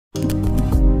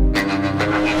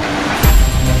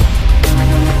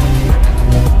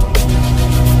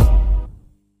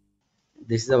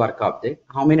This is the work object.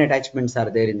 How many attachments are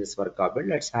there in this work object?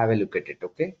 Let's have a look at it.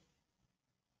 Okay.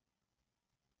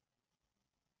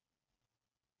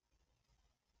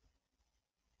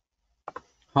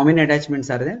 How many attachments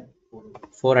are there?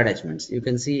 4 attachments. You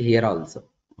can see here also.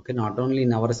 Okay, not only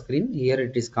in our screen, here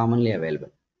it is commonly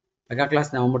available. Pega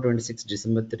class November 26,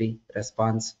 December 3,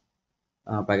 response,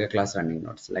 Pega class running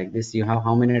notes. Like this, you have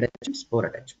how many attachments? 4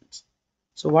 attachments.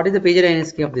 So what is the pager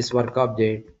INSK of this work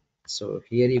object? So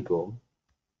here you go.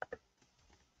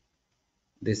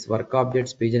 This work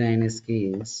object's pager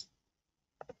INSK is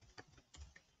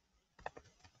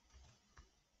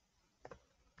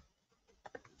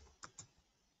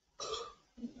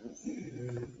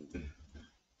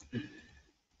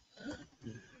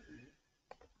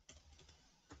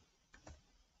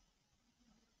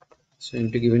so you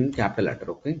need to give in capital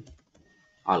letter, okay?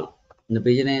 All. In the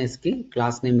pager INSK,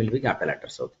 class name will be capital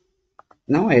letters. Okay.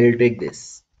 Now I will take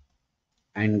this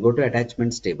and go to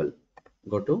attachments table.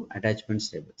 Go to attachments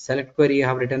table. Select query you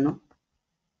have written now.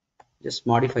 Just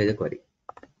modify the query.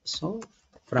 So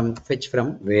from fetch from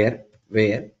where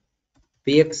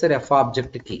pxref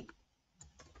object key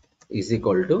is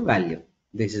equal to value.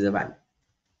 This is the value.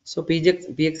 So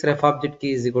pxref object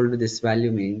key is equal to this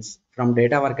value means from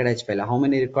data work attach file. How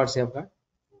many records you have got?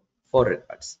 4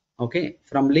 records. Okay.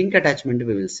 From link attachment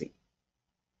we will see.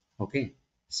 Okay.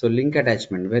 So link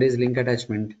attachment. Where is link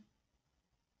attachment?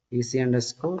 EC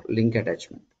underscore link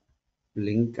attachment.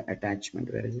 Link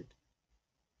attachment. Where is it?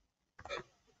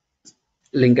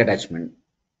 Link attachment.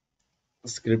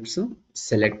 Scripts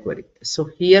select query. So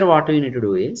here what we need to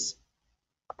do is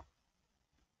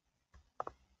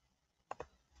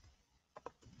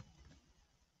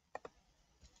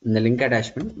in the link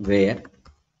attachment where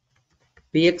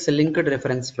px linked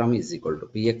reference from is equal to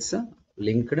px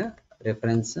linked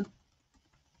reference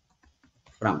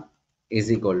from is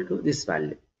equal to this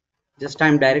value. Just I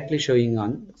am directly showing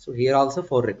on. So here also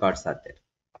 4 records are there.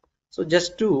 So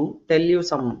just to tell you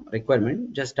some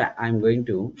requirement, just I am going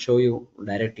to show you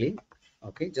directly.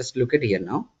 Okay, just look at here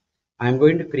now. I am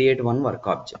going to create one work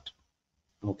object.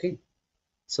 Okay.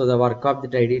 So the work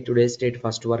object ID today's date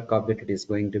first work object it is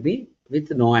going to be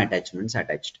with no attachments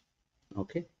attached.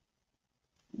 Okay.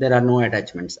 There are no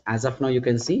attachments. As of now you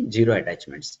can see 0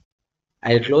 attachments.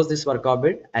 I'll close this work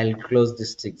object. I'll close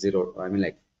this 60. I mean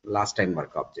like last time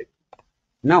work object.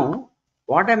 Now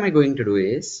what am I going to do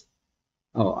is,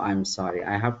 oh I'm sorry,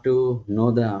 I have to know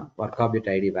the work object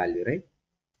ID value, right?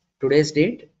 Today's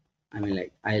date, I mean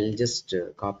like I'll just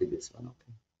copy this one.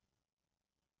 Okay.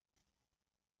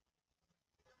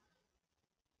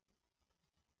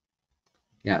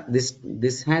 Yeah,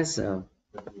 this has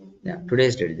yeah,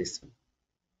 today's date, this one.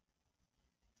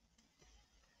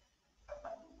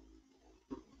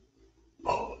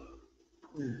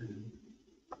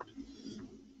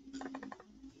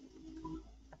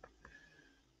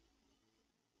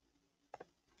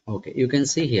 Okay, you can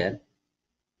see here.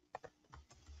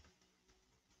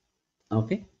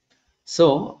 Okay,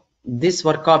 so this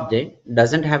work object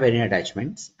doesn't have any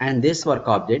attachments and this work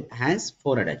object has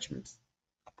 4 attachments.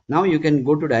 Now you can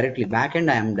go to directly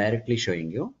backend. I am directly showing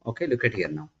you. Okay, look at here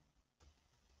now.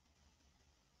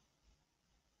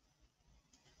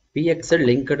 PX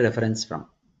linked reference from.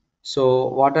 So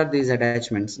what are these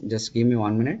attachments? Just give me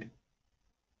 1 minute.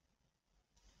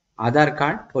 Aadhaar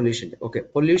card, pollution. Okay,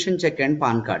 pollution check and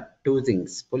PAN card. 2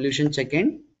 things. Pollution check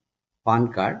and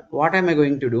PAN card. What am I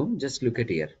going to do? Just look at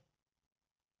here.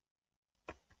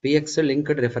 PX linked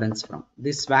reference from.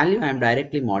 This value I am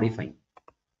directly modifying.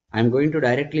 I am going to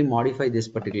directly modify this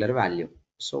particular value.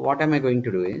 So what am I going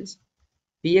to do is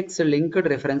PX linked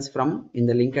reference from in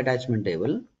the link attachment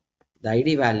table. The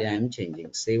ID value I am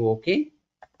changing. Say OK.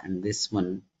 And this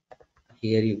one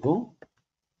here you go.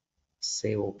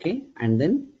 Say OK. And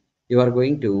then you are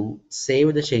going to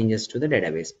save the changes to the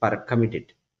database per commit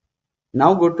it.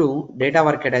 Now go to data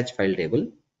work attach file table.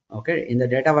 Okay. In the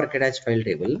data work attach file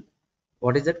table,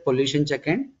 what is that? Pollution check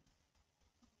and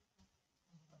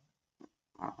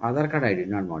Aadhaar card I did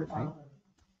not modify.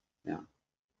 Yeah.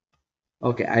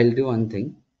 Okay. I'll do one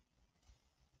thing.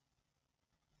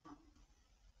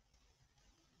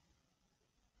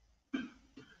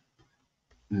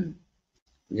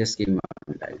 Just give me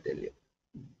a minute, I'll tell you.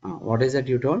 What is that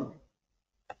you told?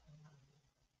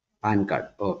 PAN card.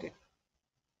 Okay.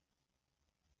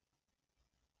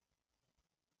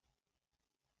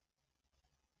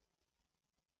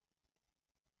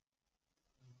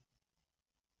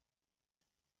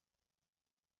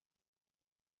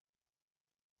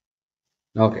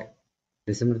 Okay.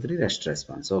 December 3 REST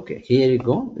response. Okay. Here you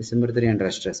go. December 3 and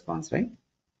REST response, right?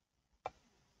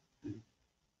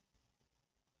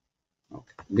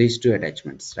 Okay. These 2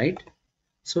 attachments, right?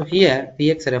 So here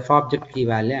px ref object key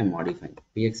value I'm modifying.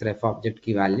 Px ref object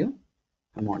key value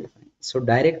I'm modifying. So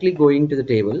directly going to the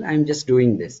table, I'm just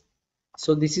doing this.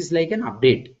 So this is like an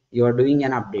update. You are doing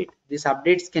an update. These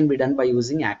updates can be done by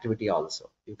using activity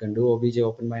also. You can do obj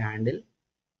open by handle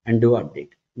and do update.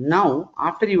 Now,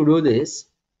 after you do this,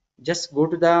 just go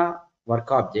to the work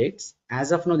objects.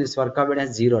 As of now, this work object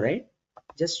has 0, right?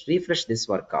 Just refresh this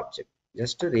work object.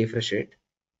 Just to refresh it.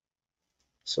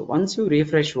 So once you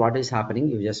refresh what is happening,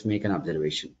 you just make an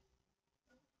observation.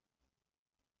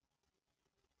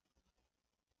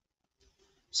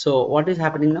 So what is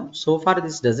happening now? So far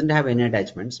this doesn't have any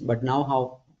attachments, but now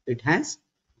how it has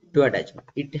 2 attachments.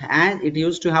 It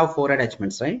used to have 4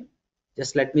 attachments, right?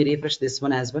 Just let me refresh this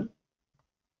one as well.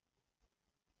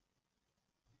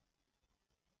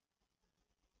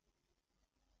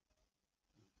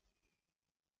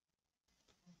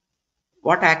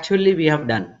 What actually we have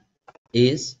done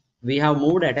is we have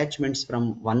moved attachments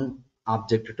from one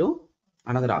object to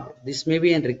another object. This may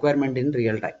be a requirement in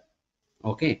real time.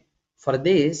 Okay. For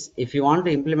this, if you want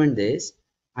to implement this,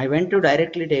 I went to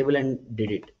directly table and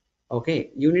did it.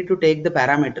 Okay. You need to take the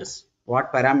parameters.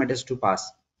 What parameters to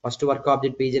pass? First work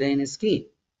object page key.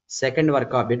 Second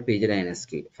work object page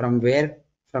key. From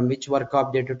which work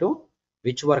object to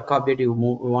which work object you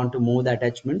want to move the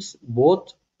attachments.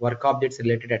 Both work objects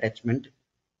related attachment,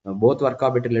 both work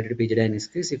object related page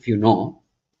keys. If you know,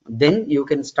 then you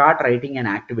can start writing an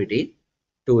activity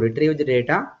to retrieve the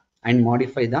data and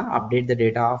modify the update the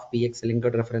data of px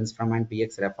linked reference from and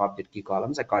px ref object key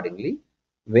columns accordingly,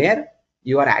 where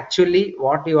you are actually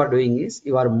what you are doing is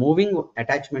you are moving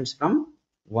attachments from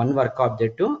one work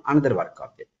object to another work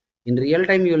object. In real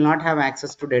time you will not have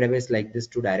access to database like this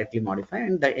to directly modify,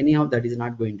 and anyhow that is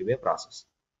not going to be a process.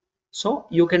 So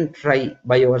you can try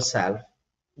by yourself,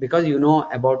 because you know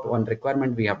about one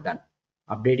requirement we have done,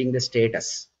 updating the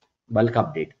status, bulk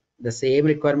update. The same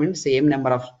requirement, same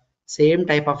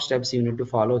type of steps you need to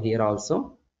follow here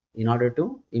also in order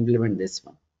to implement this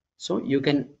one. So you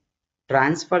can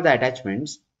transfer the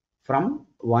attachments from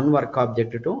one work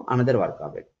object to another work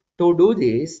object. To do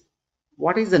this,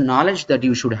 what is the knowledge that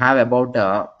you should have about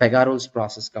Pega rules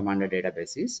process command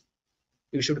databases?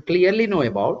 You should clearly know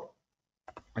about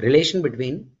relation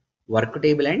between work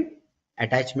table and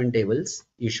attachment tables.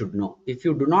 You should know. If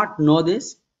you do not know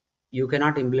this, you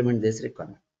cannot implement this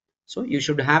requirement. So you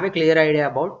should have a clear idea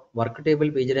about work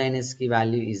table page key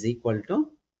value is equal to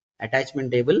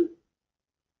attachment table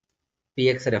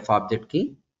px ref object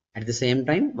key. At the same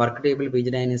time, work table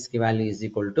page key value is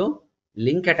equal to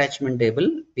link attachment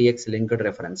table px linked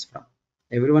reference from.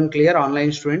 Everyone clear?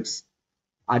 Online students,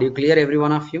 are you clear, every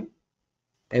one of you?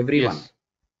 Everyone? Yes.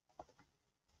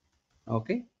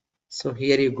 Okay, so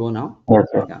here you go now. Yes,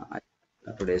 sir.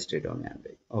 Yeah, today's date only I'm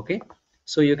doing. Okay,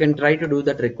 so you can try to do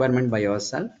that requirement by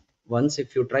yourself. Once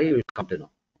if you try, you will come to know.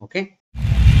 Okay.